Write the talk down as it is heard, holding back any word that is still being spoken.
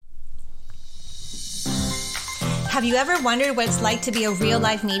Have you ever wondered what it's like to be a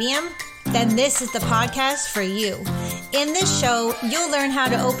real-life medium? Then this is the podcast for you. In this show, you'll learn how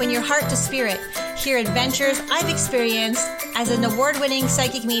to open your heart to spirit, hear adventures I've experienced as an award-winning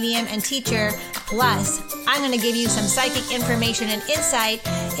psychic medium and teacher. Plus, I'm going to give you some psychic information and insight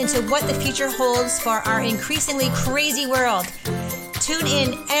into what the future holds for our increasingly crazy world. Tune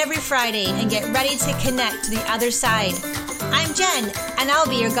in every Friday and get ready to connect to the other side. I'm Jen, and I'll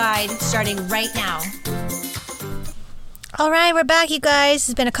be your guide starting right now. All right, we're back, you guys.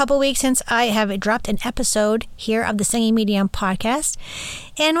 It's been a couple weeks since I have dropped an episode here of the Singing Medium podcast.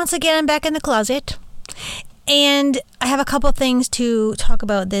 And once again, I'm back in the closet. And I have a couple things to talk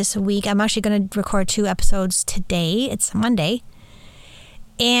about this week. I'm actually going to record 2 episodes today. It's Monday.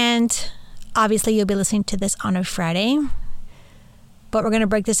 And obviously, you'll be listening to this on a Friday. But we're going to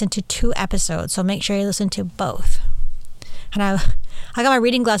break this into 2 episodes. So make sure you listen to both. And I got my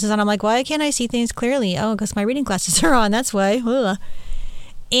reading glasses on. I'm like, why can't I see things clearly? Oh, because my reading glasses are on. That's why. Ugh.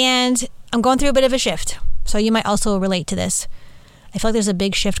 And I'm going through a bit of a shift. So you might also relate to this. I feel like there's a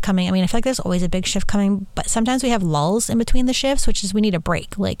big shift coming. I mean, I feel like there's always a big shift coming. But sometimes we have lulls in between the shifts, which is we need a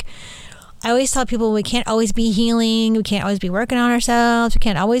break. Like, I always tell people we can't always be healing. We can't always be working on ourselves. We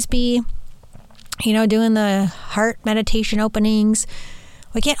can't always be, doing the heart meditation openings.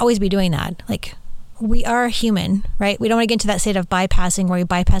 We can't always be doing that. Like, we are human, right? We don't want to get into that state of bypassing where we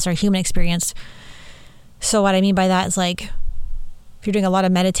bypass our human experience. So what I mean by that is like, if you're doing a lot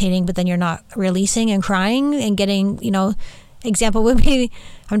of meditating, but then you're not releasing and crying and getting, example would be,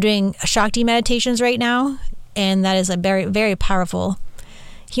 I'm doing Shakti meditations right now. And that is a very, very powerful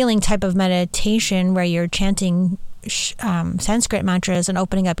healing type of meditation where you're chanting Sanskrit mantras and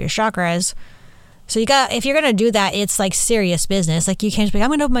opening up your chakras. So if you're going to do that, it's like serious business. Like you can't just be, I'm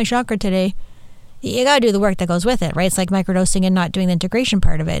going to open my chakra today. You got to do the work that goes with it, right? It's like microdosing and not doing the integration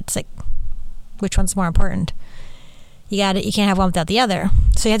part of it. It's like, which one's more important? You can't have one without the other.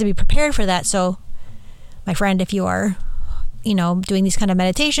 So you have to be prepared for that. So my friend, if you are, doing these kind of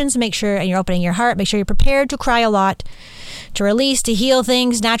meditations, make sure, and you're opening your heart, make sure you're prepared to cry a lot, to release, to heal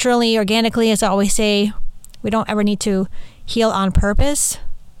things naturally, organically. As I always say, we don't ever need to heal on purpose.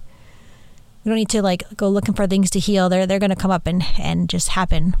 We don't need to go looking for things to heal. They're going to come up and just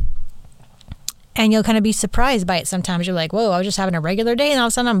happen. And you'll kind of be surprised by it sometimes. You're like, whoa, I was just having a regular day, and all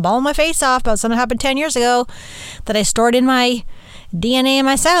of a sudden I'm bawling my face off about something that happened 10 years ago that I stored in my DNA in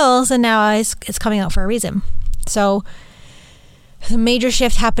my cells, and now it's coming out for a reason. So there's a major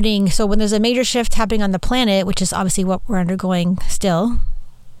shift happening. So when there's a major shift happening on the planet, which is obviously what we're undergoing still,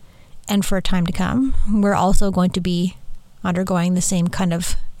 and for a time to come, we're also going to be undergoing the same kind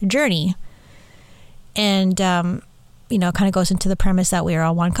of journey. And, kind of goes into the premise that we are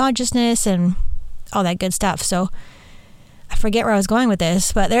all one consciousness and all that good stuff. So I forget where I was going with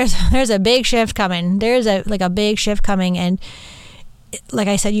this, but there's a big shift coming. There's a big shift coming. And like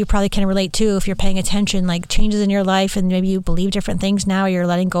I said, you probably can relate too if you're paying attention, like changes in your life, and maybe you believe different things now, you're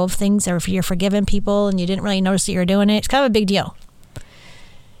letting go of things, or if you're forgiving people and you didn't really notice that you're doing it. It's kind of a big deal.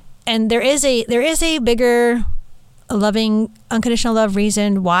 And there is a bigger, loving, unconditional love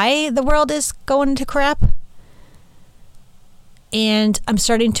reason why the world is going to crap. And I'm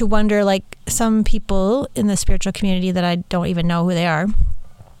starting to wonder, some people in the spiritual community that I don't even know who they are,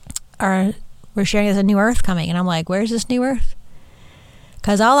 we're sharing there's a new earth coming. And I'm like, where's this new earth?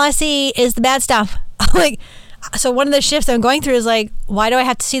 Because all I see is the bad stuff. So one of the shifts I'm going through is why do I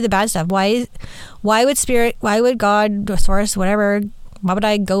have to see the bad stuff? Why would spirit, why would God, or source, whatever, why would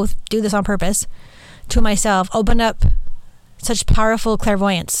I go do this on purpose to myself, open up such powerful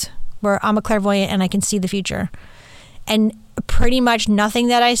clairvoyance where I'm a clairvoyant and I can see the future? And pretty much nothing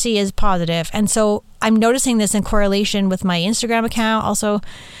that I see is positive. And so I'm noticing this in correlation with my Instagram account. Also,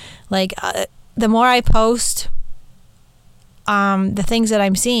 the more I post the things that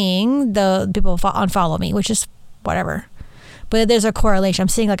I'm seeing, the people unfollow me, which is whatever. But there's a correlation. I'm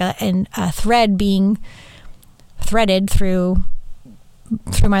seeing a thread being threaded through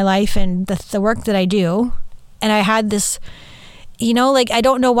my life and the work that I do. And I had this, I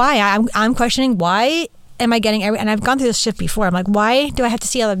don't know why. I'm questioning why am I getting and I've gone through this shift before. I'm like, why do I have to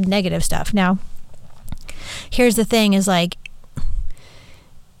see all the negative stuff? Now, here's the thing is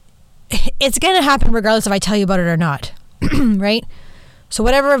it's going to happen regardless if I tell you about it or not, right? So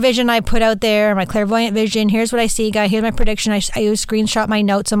whatever vision I put out there, my clairvoyant vision, here's what I see, guys. Here's my prediction. I screenshot my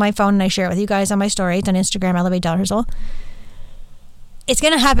notes on my phone and I share it with you guys on my stories on Instagram, Elevate.Herzl. It's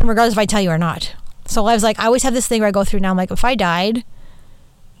going to happen regardless if I tell you or not. So I was I always have this thing where I go through now. I'm like, if I died,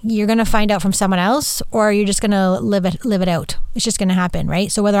 you're going to find out from someone else, or you're just going to live it out. It's just going to happen,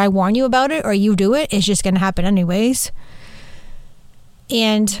 right? So whether I warn you about it or you do it, it's just going to happen anyways.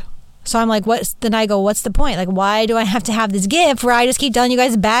 And So I'm like, then I go, what's the point? Like, why do I have to have this gift where I just keep telling you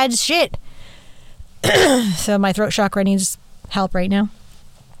guys bad shit? So my throat chakra needs help right now.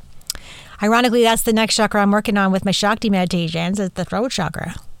 Ironically, that's the next chakra I'm working on with my Shakti meditations, is the throat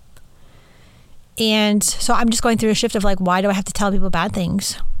chakra. And so I'm just going through a shift of like, why do I have to tell people bad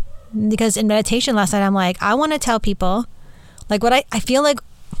things? Because in meditation last night, I'm like, I want to tell people like what I feel like.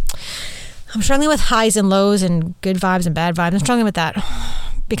 I'm struggling with highs and lows and good vibes and bad vibes. I'm struggling with that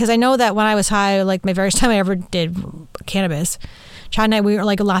because I know that when I was high, like my very first time I ever did cannabis, Chad and I, we were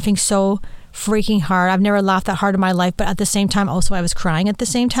like laughing so freaking hard. I've never laughed that hard in my life, but at the same time, also I was crying at the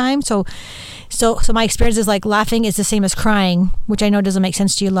same time. So my experience is like laughing is the same as crying, which I know doesn't make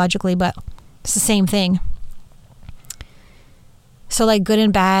sense to you logically, but it's the same thing. So like good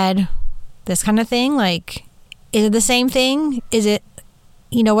and bad, this kind of thing, like, is it the same thing? Is it,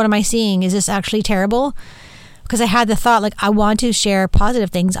 what am I seeing? Is this actually terrible? Because I had the thought, like, I want to share positive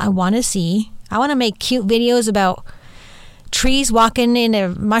things. I want to make cute videos about trees walking in a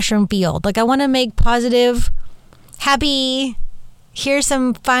mushroom field. Like, I want to make positive, happy, here's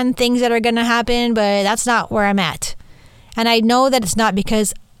some fun things that are going to happen, but that's not where I'm at. And I know that it's not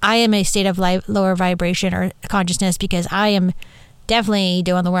because I am a state of lower vibration or consciousness, because I am definitely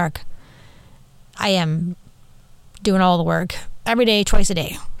doing the work. I am doing all the work every day, twice a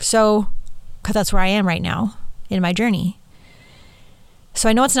day. So, because that's where I am right now in my journey. So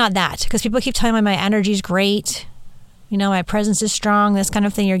I know it's not that, because people keep telling me my energy is great. My presence is strong, this kind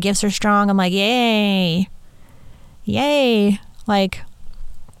of thing. Your gifts are strong. I'm like, yay. Like,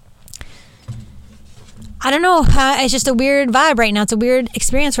 I don't know. It's just a weird vibe right now. It's a weird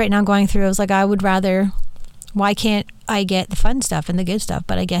experience right now going through. I was like, I would rather, why can't I get the fun stuff and the good stuff?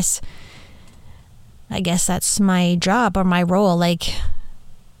 But I guess that's my job or my role. Like,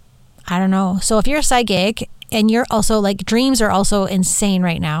 I don't know. So if you're a psychic and you're also like, dreams are also insane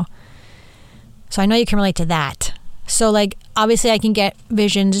right now. So I know you can relate to that. So like, obviously I can get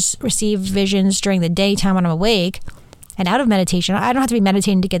visions, receive visions during the daytime when I'm awake and out of meditation. I don't have to be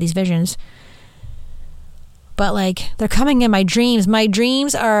meditating to get these visions. But like, they're coming in my dreams. My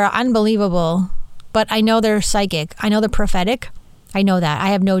dreams are unbelievable, but I know they're psychic. I know they're prophetic. I know that. I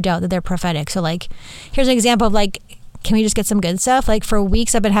have no doubt that they're prophetic. So like, here's an example of like, can we just get some good stuff? Like for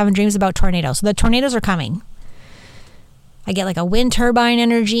weeks, I've been having dreams about tornadoes. So the tornadoes are coming. I get like a wind turbine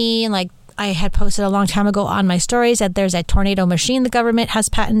energy, and like I had posted a long time ago on my stories that there's a tornado machine the government has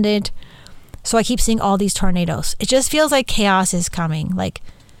patented. So I keep seeing all these tornadoes. It just feels like chaos is coming. Like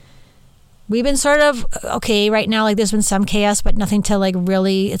we've been sort of okay right now. Like there's been some chaos, but nothing to like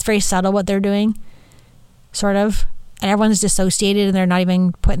really, it's very subtle what they're doing, sort of. And everyone's dissociated and they're not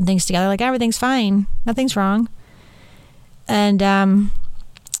even putting things together. Like everything's fine. Nothing's wrong. And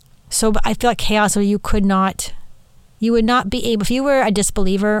so I feel like chaos, so you would not be able, if you were a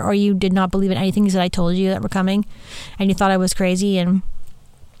disbeliever or you did not believe in anything that I told you that were coming and you thought I was crazy, and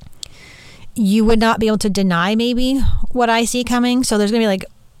you would not be able to deny maybe what I see coming. So there's going to be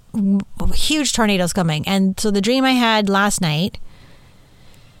like huge tornadoes coming. And so the dream I had last night,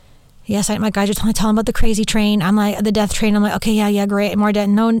 yes, my guys are telling about the crazy train. I'm like, the death train. I'm like, okay, yeah, great. More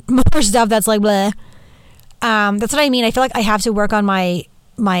stuff that's like, bleh. That's what I mean. I feel like I have to work on my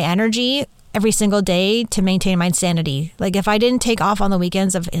energy every single day to maintain my sanity. Like if I didn't take off on the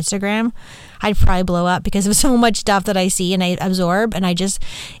weekends of Instagram, I'd probably blow up because of so much stuff that I see and I absorb, and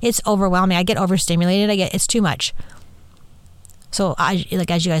it's overwhelming. I get overstimulated. It's too much. So as you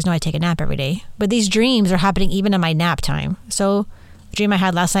guys know, I take a nap every day, but these dreams are happening even in my nap time. So the dream I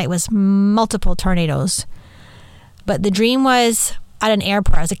had last night was multiple tornadoes, but the dream was at an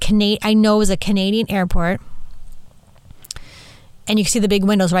airport. I know it was a Canadian airport. And you can see the big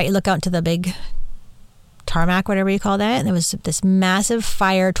windows, right? You look out into the big tarmac, whatever you call that. And there was this massive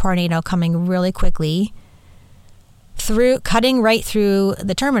fire tornado coming really quickly cutting right through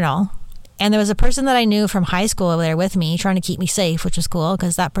the terminal. And there was a person that I knew from high school over there with me trying to keep me safe, which was cool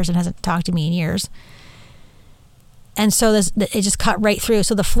because that person hasn't talked to me in years. And so it just cut right through.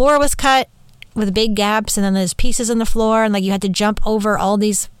 So the floor was cut with big gaps, and then there's pieces in the floor, and like you had to jump over all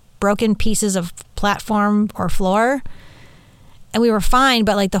these broken pieces of platform or floor. And we were fine,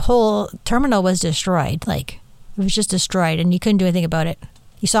 but like the whole terminal was destroyed. Like it was just destroyed and you couldn't do anything about it.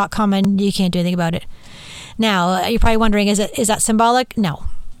 You saw it coming, you can't do anything about it. Now, you're probably wondering, is that symbolic? No.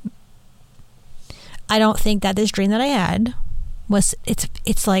 I don't think that this dream that I had was,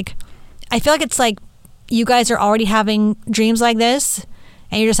 it's like, I feel like it's like you guys are already having dreams like this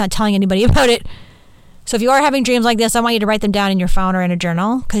and you're just not telling anybody about it. So if you are having dreams like this, I want you to write them down in your phone or in a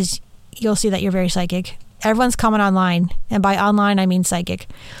journal, because you'll see that you're very psychic. Everyone's coming online, and by online I mean psychic.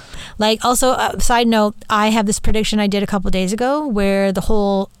 Like also, side note, I have this prediction I did a couple of days ago where the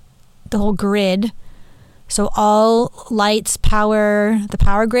whole the whole grid. So all lights, power, the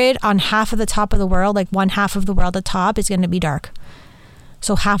power grid on half of the top of the world, like one half of the world at the top is going to be dark.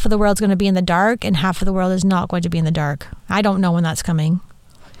 So half of the world's going to be in the dark and half of the world is not going to be in the dark. I don't know when that's coming.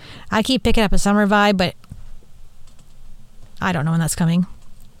 I keep picking up a summer vibe, but I don't know when that's coming.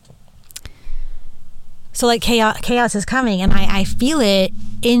 So like chaos is coming, and I feel it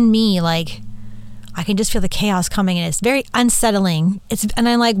in me. Like I can just feel the chaos coming, and it's very unsettling. And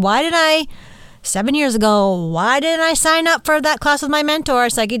I'm like, 7 years ago, why didn't I sign up for that class with my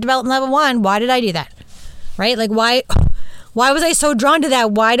mentor, Psychic Development Level 1? Why did I do that? Right? Like, why was I so drawn to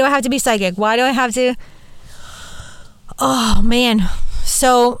that? Why do I have to be psychic? Why do I have to? Oh, man.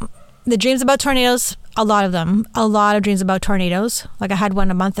 So the dreams about tornadoes, a lot of dreams about tornadoes. Like I had one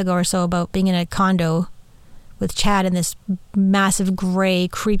a month ago or so about being in a condo with Chad, and this massive gray,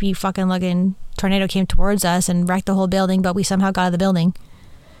 creepy fucking looking tornado came towards us and wrecked the whole building, but we somehow got out of the building.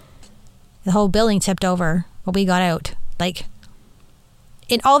 The whole building tipped over, but we got out. Like,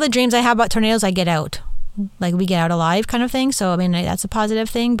 in all the dreams I have about tornadoes, I get out. Like, we get out alive kind of thing. So, I mean, that's a positive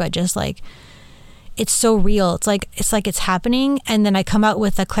thing, but just like, it's so real. It's like it's happening. And then I come out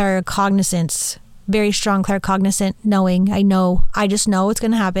with a claircognizance, very strong claircognizant knowing. I just know it's going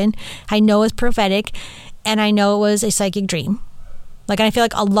to happen. I know it's prophetic, and I know it was a psychic dream. Like, I feel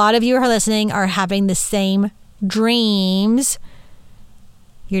like a lot of you who are listening are having the same dreams.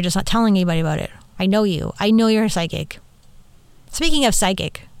 You're just not telling anybody about it. I know you. I know you're a psychic. Speaking of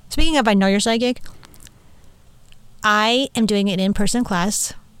I know you're psychic, I am doing an in-person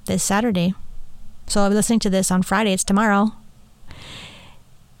class this Saturday. So I'll be listening to this on Friday. It's tomorrow.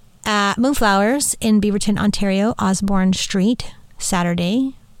 At Moonflowers in Beaverton, Ontario, Osborne Street,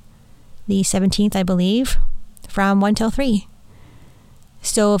 Saturday, the 17th, I believe, from 1 till 3.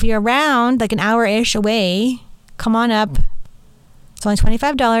 So if you're around, like an hour-ish away, come on up. It's only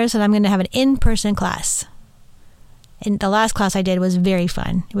 $25, and I'm going to have an in-person class. And the last class I did was very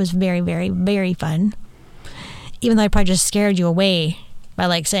fun. It was very, very, very fun. Even though I probably just scared you away by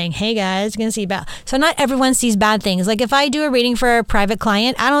like saying, hey guys, you're going to see bad. So not everyone sees bad things. Like if I do a reading for a private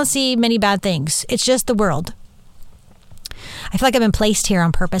client, I don't see many bad things. It's just the world. I feel like I've been placed here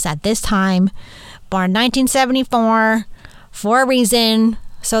on purpose at this time, born 1974, for a reason,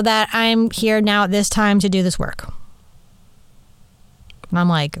 so that I'm here now at this time to do this work. And I'm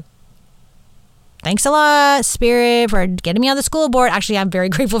like, thanks a lot, Spirit, for getting me on the school board. Actually, I'm very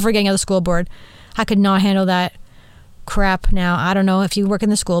grateful for getting on the school board. I could not handle that crap now. I don't know. If you work in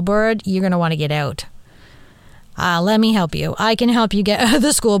the school board, you're going to want to get out. Let me help you. I can help you get out of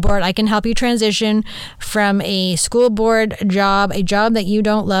the school board. I can help you transition from a school board job, a job that you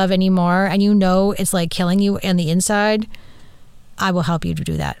don't love anymore, and you know it's like killing you on the inside. I will help you to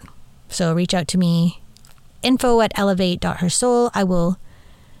do that. So reach out to me. info@elevate.hersoul. I will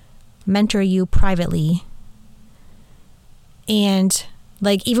mentor you privately. And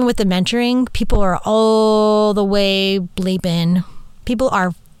like even with the mentoring, people are all the way bleeping. People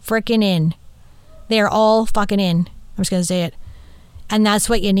are freaking in. They are all fucking in. I'm just going to say it. And that's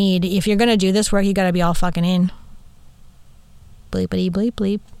what you need. If you're going to do this work, you got to be all fucking in. Bleepity bleep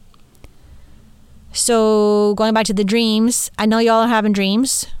bleep. So going back to the dreams, I know y'all are having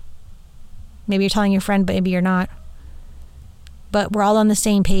dreams. Maybe you're telling your friend, but maybe you're not. But we're all on the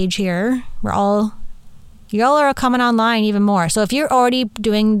same page here. Y'all are coming online even more. So if you're already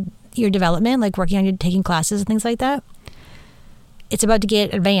doing your development, like working on your taking classes and things like that, it's about to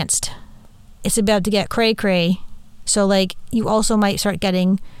get advanced. It's about to get cray-cray. So like you also might start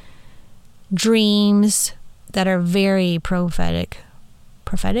getting dreams that are very prophetic.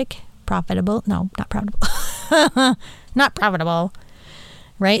 Profitable? No, not profitable. Not profitable.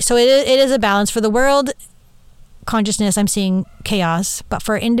 Right? So it is a balance. For the world consciousness, I'm seeing chaos. But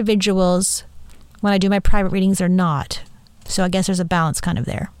for individuals, when I do my private readings, they're not. So I guess there's a balance kind of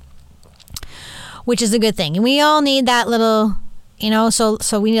there, which is a good thing. And we all need that little,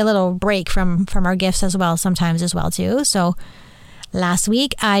 so we need a little break from our gifts as well, sometimes as well too. So last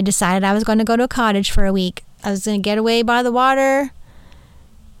week I decided I was going to go to a cottage for a week. I was going to get away by the water.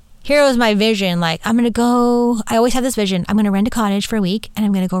 Here was my vision. Like, I'm going to go, I always have this vision. I'm going to rent a cottage for a week and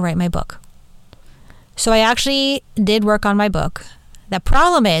I'm going to go write my book. So I actually did work on my book. The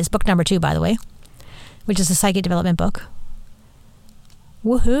problem is, book number 2, by the way, which is a psychic development book.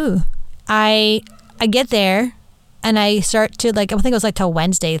 Woohoo. I get there and I start to I think it was till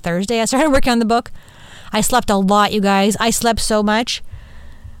Wednesday, Thursday, I started working on the book. I slept a lot, you guys. I slept so much.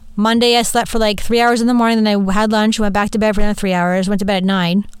 Monday, I slept for 3 hours in the morning. Then I had lunch, went back to bed for another 3 hours, went to bed at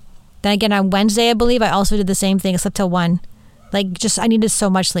 9. Then again, on Wednesday, I believe, I also did the same thing. I slept till 1. I needed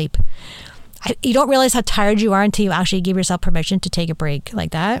so much sleep. You don't realize how tired you are until you actually give yourself permission to take a break like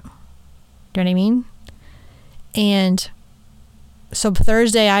that. Do you know what I mean? And so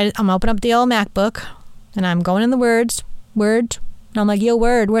Thursday, I'm opening up the old MacBook and I'm going in the Word. And I'm like, yo,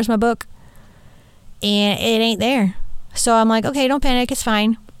 Word, where's my book? And it ain't there. So I'm like, okay, don't panic. It's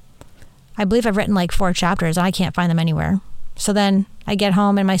fine. I believe I've written like 4 chapters and I can't find them anywhere. So then I get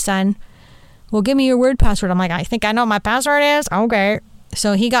home and my son, well, give me your Word password. I'm like, I think I know what my password is. Okay.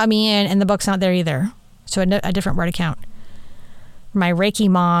 So he got me in and the book's not there either. So a different Word account. My Reiki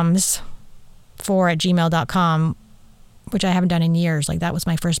Moms 4@gmail.com, which I haven't done in years. Like that was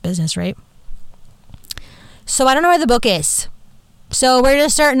my first business, right? So I don't know where the book is. So we're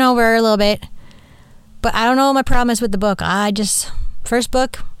just starting over a little bit. But I don't know what my problem is with the book. First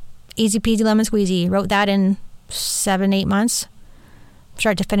book, easy peasy lemon squeezy. Wrote that in 7-8 months.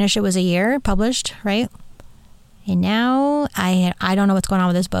 Start to finish, it was a year published, right? And now I don't know what's going on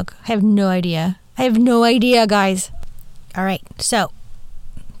with this book. I have no idea. Guys. All right, so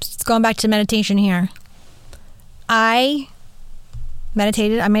going back to meditation here. I'm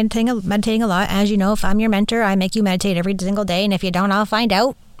meditating a lot. As you know, if I'm your mentor, I make you meditate every single day. And if you don't, I'll find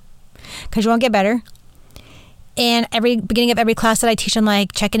out because you won't get better. And beginning of every class that I teach, I'm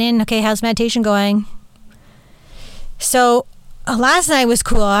like checking in. Okay, how's meditation going? So last night was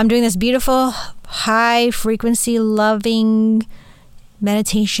cool. I'm doing this beautiful high frequency loving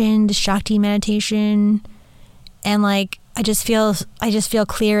meditation, the Shakti meditation. And like, I just feel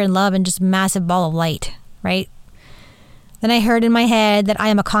clear and love and just massive ball of light, right? Then I heard in my head that I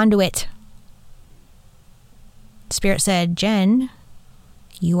am a conduit. Spirit said, Jen,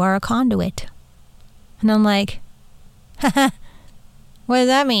 you are a conduit. And I'm like, what does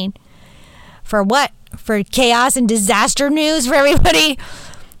that mean? For what? For chaos and disaster news for everybody?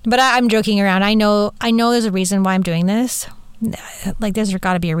 But I'm joking around. I know there's a reason why I'm doing this. Like, there's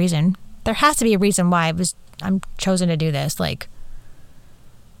got to be a reason. There has to be a reason why I'm chosen to do this. Like,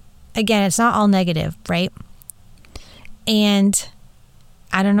 again, it's not all negative, right? And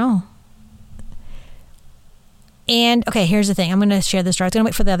I don't know. And okay, here's the thing. I'm going to share this story. I was going to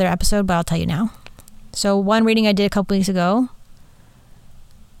wait for the other episode, but I'll tell you now. So one reading I did a couple weeks ago,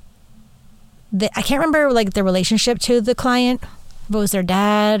 I can't remember like the relationship to the client, if it was their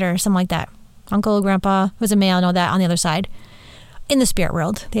dad or something like that. Uncle, grandpa, it was a male, I know that, on the other side. In the spirit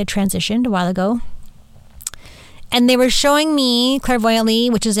world. They had transitioned a while ago. And they were showing me clairvoyantly,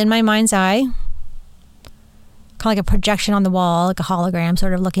 which is in my mind's eye, kind of like a projection on the wall, like a hologram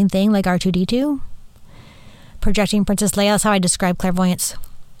sort of looking thing, like R2-D2. Projecting Princess Leia, that's how I describe clairvoyance.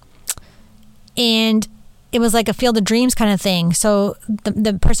 And it was like a field of dreams kind of thing. So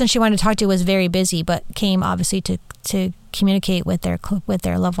the person she wanted to talk to was very busy, but came obviously to communicate with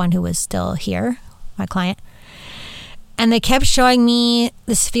their loved one who was still here, my client. And they kept showing me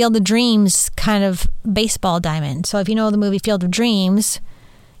this Field of Dreams kind of baseball diamond. So if you know the movie Field of Dreams,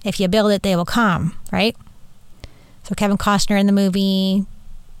 if you build it, they will come, right? So Kevin Costner in the movie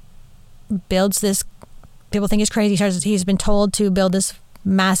builds this, people think he's crazy. He's been told to build this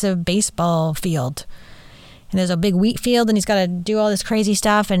massive baseball field. And there's a big wheat field and he's got to do all this crazy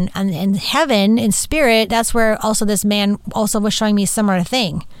stuff. And in heaven, in spirit, that's where also this man also was showing me a similar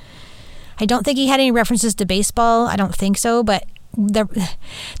thing. I don't think he had any references to baseball. I don't think so. But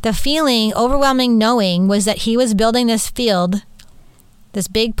the feeling, overwhelming knowing, was that he was building this field, this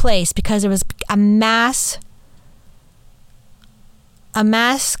big place, because there was a mass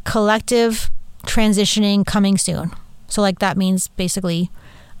collective transitioning coming soon. So like that means basically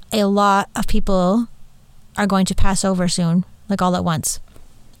a lot of people are going to pass over soon, like all at once.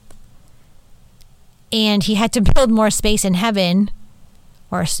 And he had to build more space in heaven,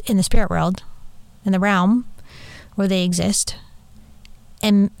 or in the spirit world, in the realm where they exist,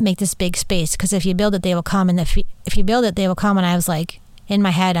 and make this big space. Because if you build it, they will come. And if you build it, they will come. And I was like, in my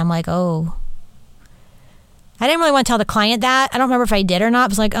head, I'm like, oh. I didn't really want to tell the client that. I don't remember if I did or not. I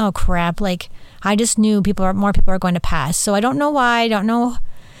was like, oh crap. Like, I just knew more people are going to pass. So I don't know why. I don't know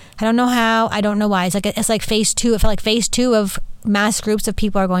how. I don't know why. It's like phase 2. It felt like phase 2 of mass groups of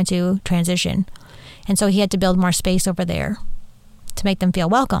people are going to transition. And so he had to build more space over there to make them feel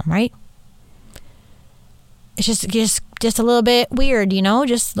welcome, right? It's just a little bit weird, you know?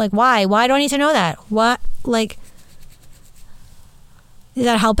 Just like, why? Why do I need to know that? What? Like, is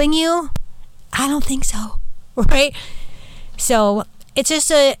that helping you? I don't think so. Right? So it's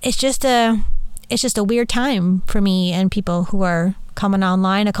just a weird time for me and people who are coming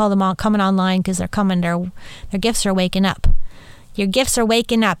online. I call them all coming online because they're coming. Their gifts are waking up. Your gifts are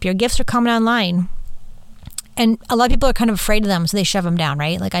waking up. Your gifts are coming online. And a lot of people are kind of afraid of them, so they shove them down,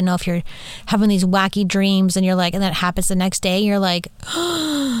 right? Like, I know if you're having these wacky dreams and you're like, and that happens the next day, you're like,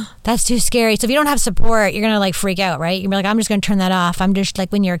 oh, That's too scary. So if you don't have support, you're going to like freak out, right? You're like, I'm just going to turn that off. I'm just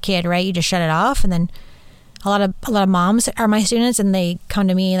like when you're a kid, right? You just shut it off. And then a lot of moms are my students, and they come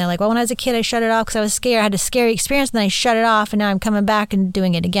to me and they're like, well, when I was a kid, I shut it off because I was scared. I had a scary experience, and then I shut it off, and now I'm coming back and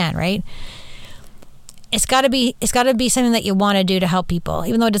doing it again, right? It's got to be something that you want to do to help people.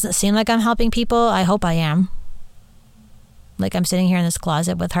 Even though it doesn't seem like I'm helping people, I hope I am. Like I'm sitting here in this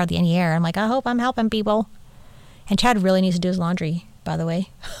closet with hardly any air. I'm like, I hope I'm helping people. And Chad really needs to do his laundry, by the way.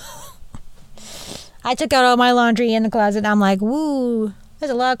 I took out all my laundry in the closet, and I'm like, woo,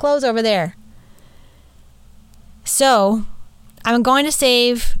 there's a lot of clothes over there. So I'm going to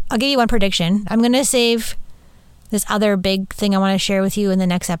save, I'll give you one prediction. I'm going to save this other big thing I want to share with you in the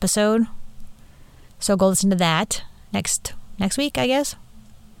next episode. So go listen to that next week, I guess.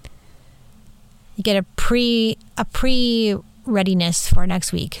 You get a pre readiness for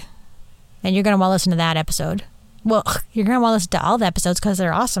next week. And you're going to want to listen to that episode. Well, you're going to want to listen to all the episodes because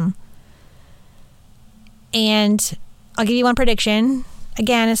they're awesome. And I'll give you one prediction.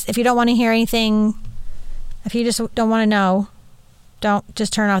 Again, if you don't want to hear anything, if you just don't want to know, don't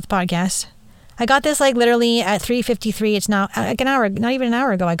just turn off the podcast. I got this like literally at 3:53. It's now like an hour, not even an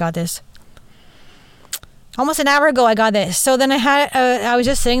hour ago I got this. Almost an hour ago I got this. So then I was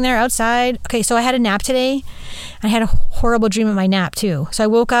just sitting there outside. Okay, so I had a nap today. I had a horrible dream in my nap too. So I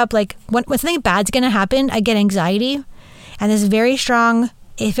woke up like when something bad's going to happen, I get anxiety. And this very strong,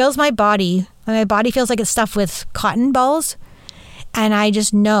 it fills my body. My body feels like it's stuffed with cotton balls. And I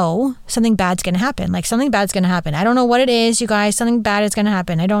just know something bad's going to happen. Like something bad's going to happen. I don't know what it is, you guys. Something bad is going to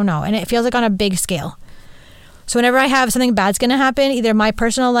happen. I don't know. And it feels like on a big scale. So whenever I have something bad's going to happen, either in my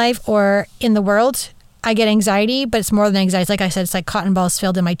personal life or in the world, I get anxiety, but it's more than anxiety. It's like I said, it's like cotton balls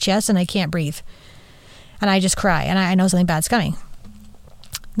filled in my chest and I can't breathe. And I just cry and I know something bad's coming.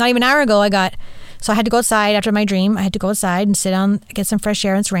 Not even an hour ago, so I had to go outside after my dream. I had to go outside and sit down, get some fresh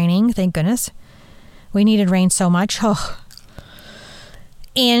air. It's raining, thank goodness. We needed rain so much. Oh.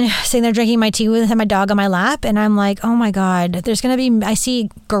 And sitting there drinking my tea with my dog on my lap. And I'm like, oh my God, there's going to be, I see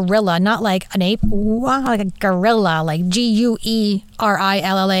gorilla, not like an ape, like a gorilla, like Guerilla,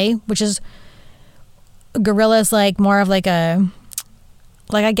 which is, gorilla is like more of like a,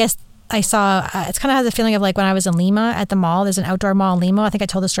 like I guess I saw, it's kind of has a feeling of like when I was in Lima at the mall. There's an outdoor mall in Lima. I think I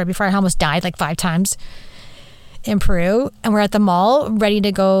told this story before. I almost died like 5 times in Peru. And we're at the mall ready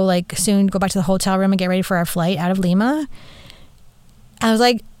to go like soon, go back to the hotel room and get ready for our flight out of Lima. And I was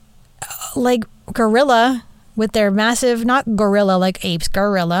like gorilla with their massive, not gorilla like apes,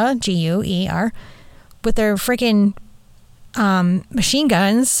 gorilla, Guer, with their freaking machine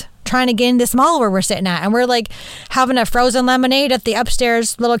guns trying to get in this mall where we're sitting at. And we're like having a frozen lemonade at the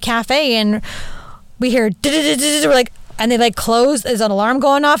upstairs little cafe, and we hear we're like, and they like close, there's an alarm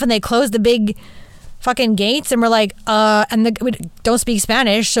going off, and they close the big fucking gates, and we're like and we don't speak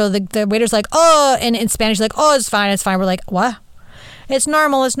Spanish, so the waiter's like, oh, and in Spanish like, oh, it's fine. We're like, what? It's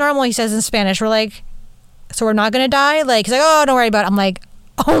normal, he says in Spanish. We're like, so we're not gonna die? Like, he's like, oh, don't worry about it. I'm like,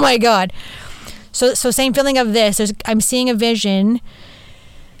 oh my God. So same feeling of this. I'm seeing a vision,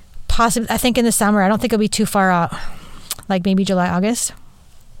 possibly, I think in the summer. I don't think it'll be too far out, like maybe July, August.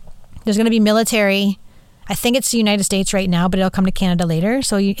 There's going to be military. I think it's the United States right now, but it'll come to Canada later.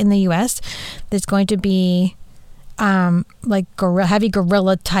 So in the U.S., there's going to be like heavy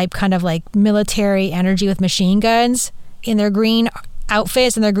guerrilla type kind of like military energy with machine guns in their green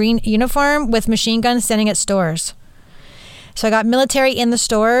outfits and their green uniform with machine guns standing at stores. So I got military in the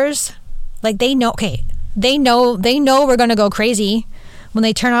stores. Like they know we're going to go crazy when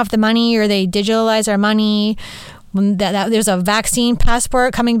they turn off the money or they digitalize our money. When there's a vaccine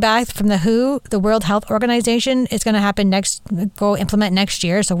passport coming back from the WHO, the World Health Organization. It's going to happen go implement next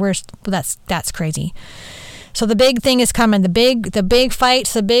year. So that's crazy. So the big thing is coming. The big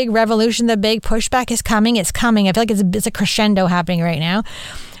fights, the big revolution, the big pushback is coming. It's coming. I feel like it's a crescendo happening right now.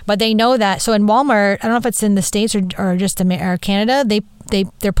 But they know that. So in Walmart, I don't know if it's in the States or just or Canada,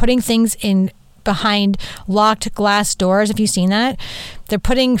 they're putting things in behind locked glass doors. If you've seen that, they're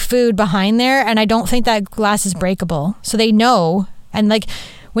putting food behind there, and I don't think that glass is breakable. So they know. And like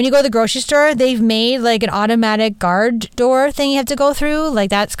when you go to the grocery store, they've made like an automatic guard door thing you have to go through. Like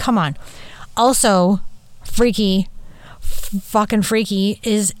that's, come on. Also, fucking freaky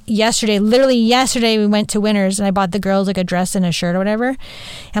is literally yesterday we went to Winners and I bought the girls like a dress and a shirt or whatever,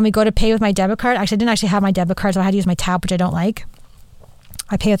 and we go to pay with my debit card. Actually, I didn't actually have my debit card, so I had to use my tap, which I don't like.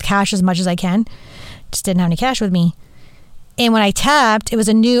 I pay with cash as much as I can. Just didn't have any cash with me. And when I tapped, it was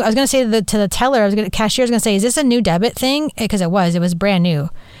I was going to say to the teller, cashier, I was going to say, is this a new debit thing? Because it was brand new.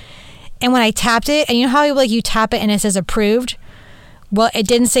 And when I tapped it, and you know how like you tap it and it says approved? Well, it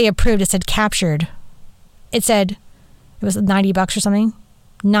didn't say approved, it said captured. It said, it was $90 or something.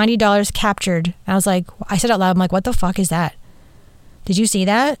 $90 captured. And I was like, I said out loud, I'm like, what the fuck is that? Did you see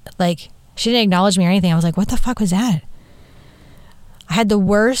that? Like, she didn't acknowledge me or anything. I was like, what the fuck was that? I had the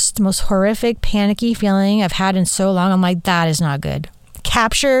worst, most horrific, panicky feeling I've had in so long. I'm like, that is not good.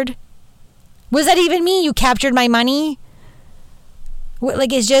 Captured? Was that even me? You captured my money?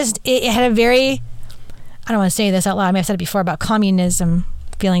 Like, it's just, it had a very, I don't want to say this out loud. I mean, I've said it before about communism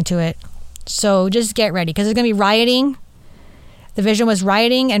feeling to it. So just get ready, because there's going to be rioting. The vision was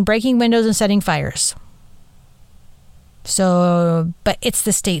rioting and breaking windows and setting fires. So, but it's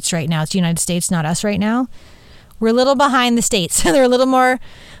the States right now. It's the United States, not us right now. We're a little behind the States. They're a little more,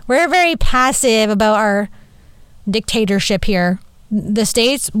 we're very passive about our dictatorship here. The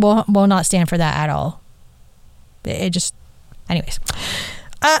States will not stand for that at all. It just, anyways.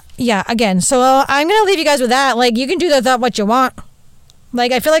 Yeah, again, so I'm going to leave you guys with that. Like, you can do that what you want.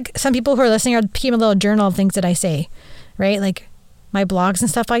 Like, I feel like some people who are listening are keeping a little journal of things that I say, right? Like my blogs and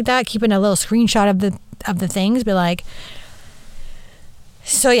stuff like that, keeping a little screenshot of the things, be like,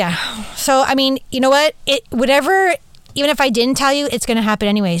 so yeah. So, I mean, you know what? Whatever, even if I didn't tell you, it's going to happen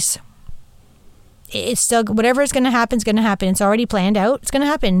anyways. It's still, whatever is going to happen is going to happen. It's already planned out. It's going to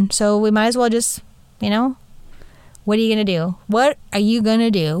happen. So we might as well just, what are you going to do? What are you going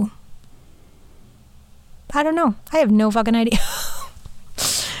to do? I don't know. I have no fucking idea.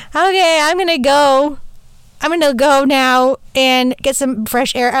 Okay, I'm going to go. I'm going to go now and get some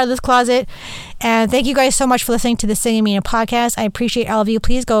fresh air out of this closet. And thank you guys so much for listening to the Singing Meaning podcast. I appreciate all of you.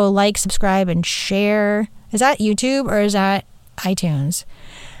 Please go like, subscribe, and share. Is that YouTube or is that iTunes?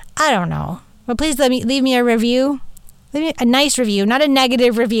 I don't know. But please leave me a review. Leave me a nice review, not a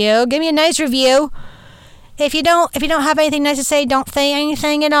negative review. Give me a nice review. If you don't have anything nice to say, don't say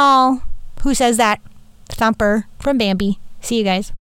anything at all. Who says that? Thumper from Bambi. See you guys.